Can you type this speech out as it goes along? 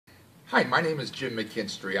Hi, my name is Jim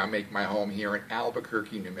McKinstry. I make my home here in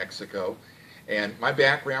Albuquerque, New Mexico. And my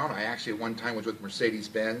background, I actually at one time was with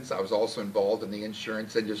Mercedes-Benz. I was also involved in the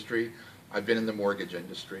insurance industry. I've been in the mortgage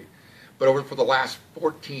industry. But for the last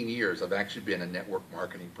 14 years, I've actually been a network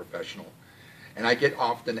marketing professional. And I get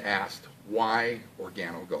often asked, why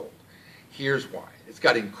Organogold? Here's why. It's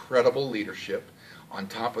got incredible leadership. On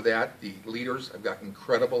top of that, the leaders have got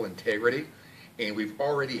incredible integrity, and we've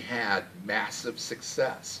already had massive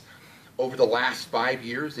success. Over the last 5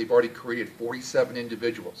 years, they've already created 47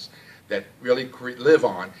 individuals that really live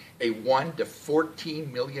on a $1 to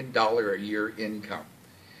 $14 million a year income.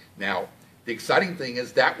 Now, the exciting thing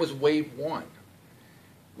is that was wave one.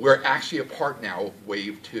 We're actually a part now of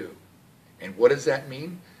wave two. And what does that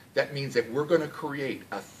mean? That means that we're going to create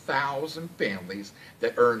 1,000 families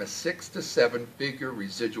that earn a 6 to 7 figure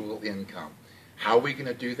residual income. How are we going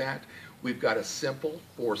to do that? We've got a simple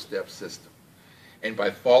 4-step system. And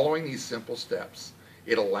by following these simple steps,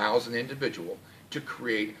 it allows an individual to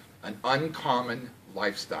create an uncommon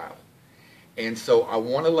lifestyle. And so I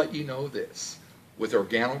want to let you know this. With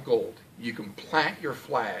Organogold, you can plant your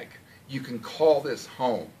flag, you can call this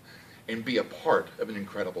home, and be a part of an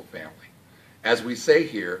incredible family. As we say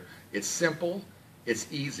here, it's simple, it's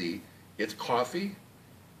easy, it's coffee.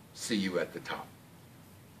 See you at the top.